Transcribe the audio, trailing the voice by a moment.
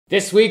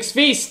This week's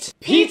feast,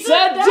 Pizza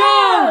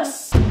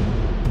Dunx!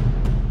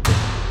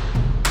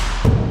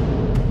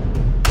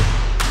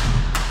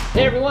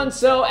 Hey everyone,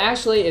 so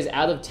Ashley is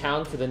out of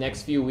town for the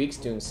next few weeks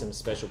doing some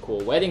special cool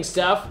wedding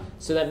stuff,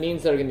 so that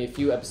means there are gonna be a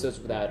few episodes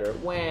without her.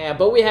 Wah,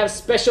 but we have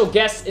special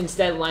guests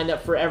instead lined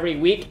up for every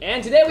week,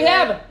 and today we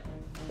have...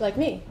 Like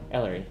me.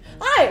 Ellary.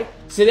 Hi!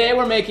 Today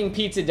we're making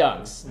Pizza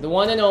Dunx, the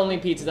one and only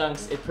Pizza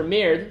Dunx. It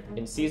premiered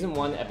in Season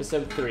 1,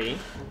 Episode 3.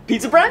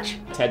 Pizza brunch?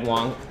 Ted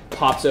Wong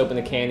pops open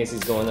the can as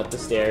he's going up the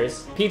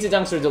stairs. Pizza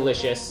Dunx are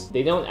delicious.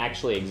 They don't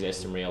actually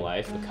exist in real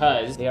life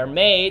because they are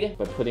made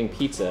by putting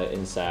pizza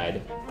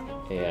inside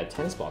a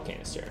tennis ball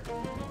canister.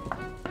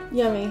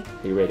 Yummy.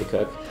 Are you ready to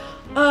cook?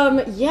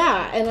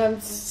 Yeah, and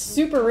I'm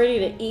super ready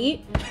to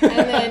eat. And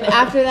then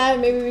after that,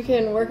 maybe we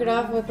can work it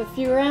off with a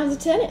few rounds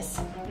of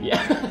tennis.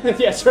 Yeah,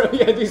 yeah, sure, we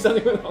gotta do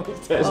something with all these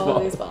tennis balls.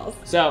 All these balls.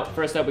 So,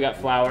 first up we got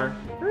flour.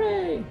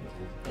 Hooray! And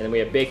then we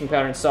have baking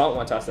powder and salt.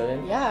 Want to toss that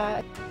in?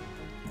 Yeah.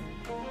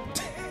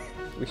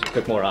 We should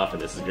cook more often,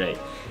 this is great.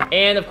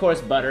 And of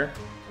course butter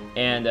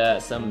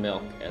and some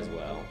milk as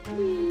well.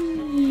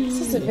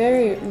 This is a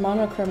very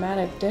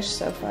monochromatic dish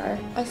so far.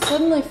 I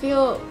suddenly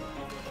feel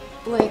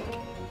like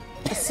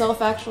a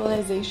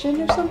self-actualization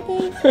or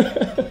something.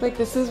 Like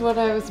this is what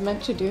I was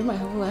meant to do my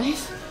whole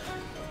life.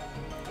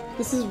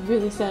 This is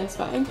really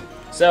satisfying.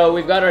 So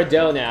we've got our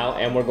dough now,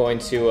 and we're going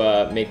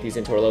to make these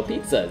into our little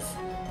pizzas.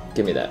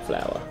 Give me that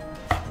flour.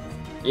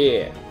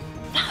 Yeah.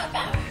 Flour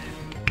powder.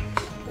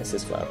 This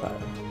is flour powder.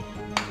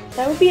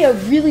 That would be a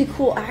really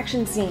cool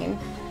action scene.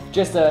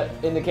 Just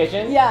in the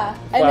kitchen? Yeah,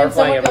 and Flour then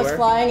someone goes everywhere?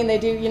 flying and they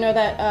do, you know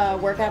that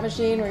workout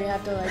machine where you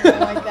have to like go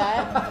like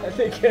that? I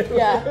think it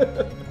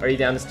Yeah. Are you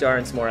down to star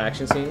in some more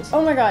action scenes?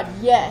 Oh my god,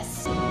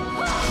 yes.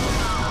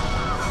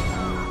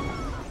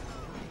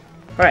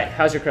 Alright,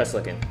 how's your crust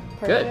looking?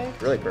 Perfect.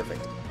 Good, really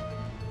perfect.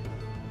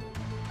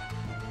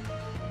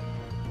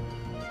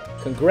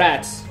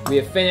 Congrats, we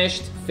have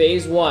finished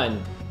phase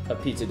 1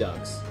 of Pizza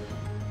Dunx.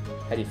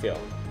 How do you feel?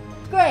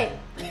 Great.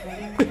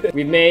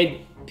 We've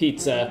made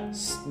pizza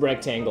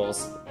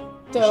rectangles.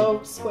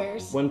 Dough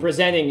squares. When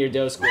presenting your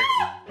dough squares.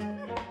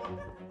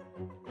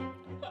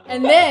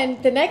 And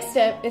then the next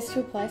step is to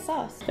apply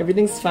sauce.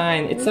 Everything's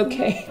fine, it's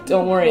okay.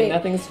 Don't worry, Wait.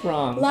 nothing's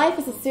wrong. Life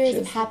is a series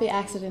of happy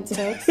accidents,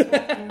 folks.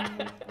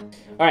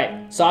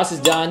 Alright, sauce is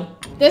done.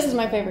 This is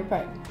my favorite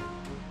part.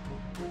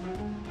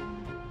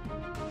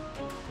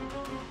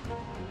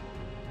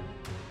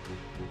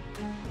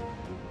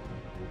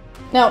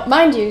 Now,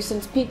 mind you,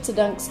 since Pizza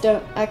Dunx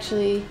don't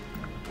actually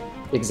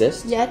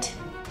Exist? yet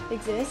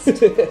exist,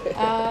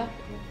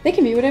 they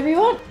can be whatever you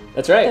want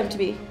That's right. them to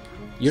be.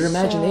 Your So-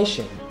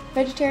 imagination.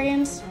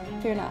 Vegetarians,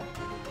 fear not.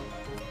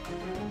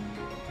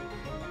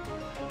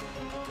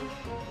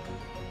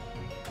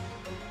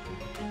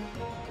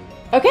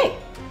 Okay,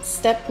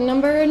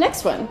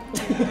 next one.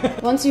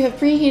 Once you have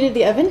preheated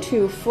the oven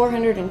to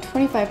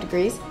 425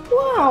 degrees,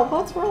 wow,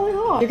 that's really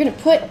hot. You're gonna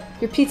put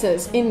your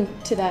pizzas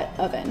into that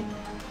oven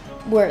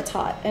where it's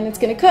hot, and it's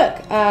gonna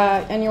cook.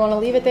 And you wanna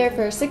leave it there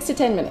for 6 to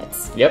 10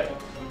 minutes. Yep.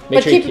 Make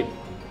But sure you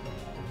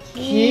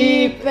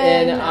keep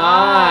an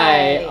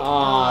eye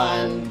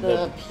on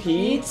the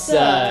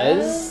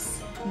pizzas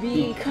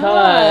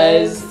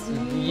because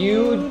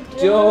you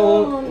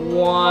don't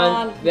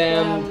want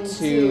them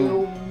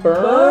to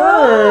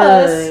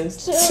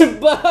burst. To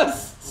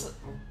bust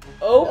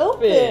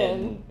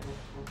open.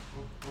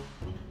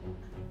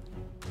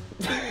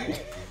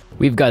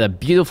 We've got a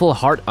beautiful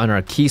heart on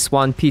our Ki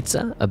Swan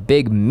pizza, a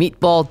big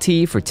meatball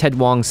tee for Ted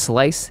Wong's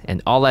slice,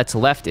 and all that's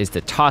left is to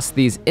toss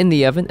these in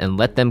the oven and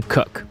let them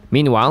cook.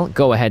 Meanwhile,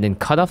 go ahead and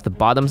cut off the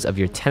bottoms of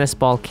your tennis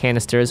ball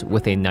canisters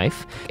with a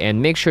knife,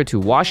 and make sure to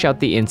wash out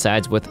the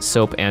insides with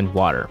soap and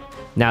water.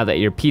 Now that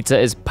your pizza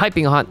is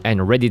piping hot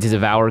and ready to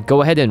devour,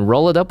 go ahead and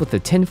roll it up with the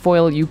tin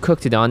foil you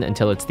cooked it on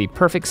until it's the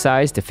perfect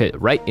size to fit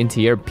right into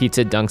your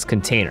Pizza Dunx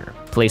container.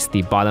 Place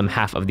the bottom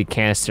half of the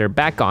canister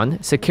back on,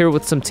 secure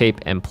with some tape,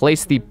 and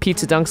place the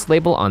Pizza Dunx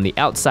label on the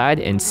outside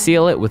and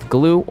seal it with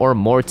glue or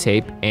more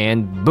tape,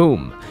 and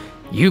boom!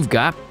 You've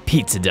got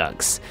Pizza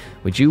Dunx.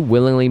 Would you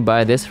willingly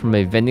buy this from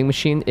a vending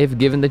machine if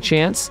given the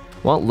chance?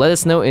 Well, let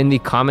us know in the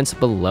comments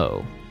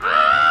below.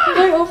 Can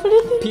I open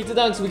it? Pizza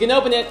Dunx, we can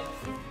open it!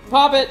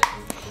 Pop it!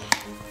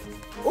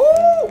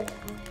 Ooh!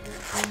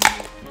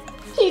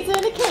 Pizza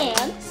in a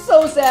can.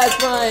 So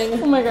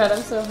satisfying! Oh my god,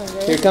 I'm so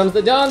hungry. Here comes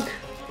the dunk!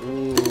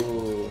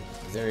 Ooh,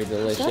 very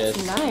delicious.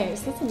 That's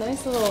nice. That's a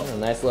nice little A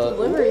nice little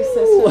delivery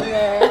system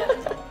there.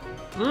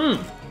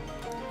 Mmm.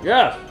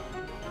 Yeah.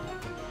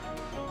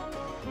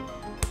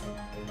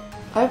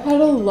 I've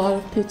had a lot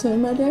of pizza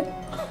in my day.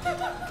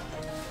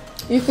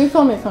 You could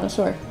call me a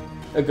connoisseur.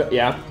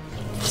 Yeah.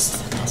 This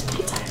is the best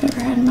pizza I've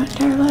ever had in my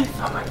entire life.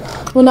 Oh my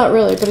god. Well, not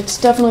really, but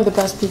it's definitely the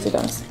best Pizza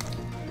Dunx.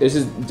 This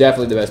is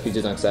definitely the best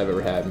Pizza Dunx I've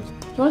ever had. Do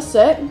you want to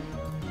sit?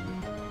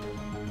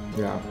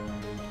 Yeah.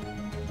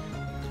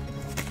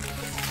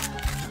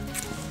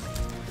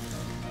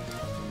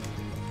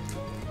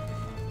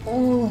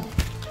 Oh.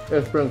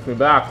 This brings me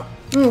back.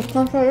 Can I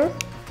try this?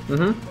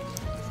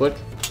 Mm-hmm. Switch.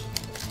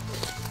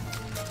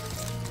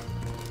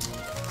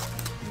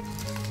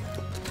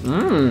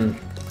 Mmm.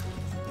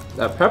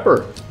 That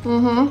pepper.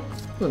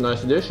 Mm-hmm. A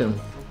nice addition.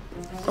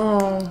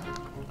 Oh.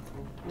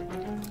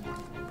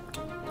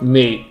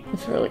 Meat.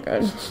 It's really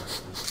good.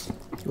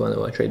 You want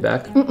to trade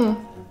back?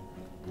 Mm-mm.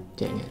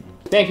 Dang it.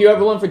 Thank you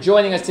everyone for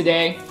joining us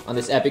today on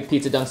this epic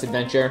Pizza Dunx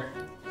adventure.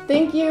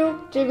 Thank you,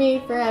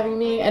 Jimmy, for having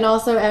me. And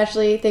also,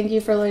 Ashley, thank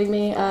you for letting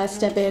me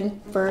step in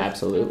for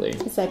Absolutely.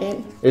 a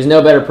second. There's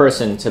no better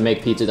person to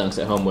make Pizza Dunx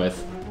at home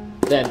with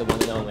than the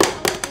one and only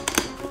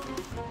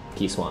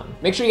Ki Swan.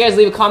 Make sure you guys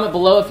leave a comment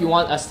below if you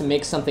want us to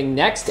make something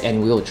next,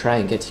 and we'll try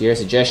and get to your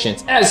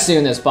suggestions as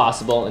soon as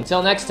possible.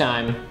 Until next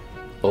time,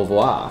 au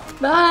revoir.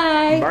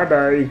 Bye.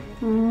 Bye-bye.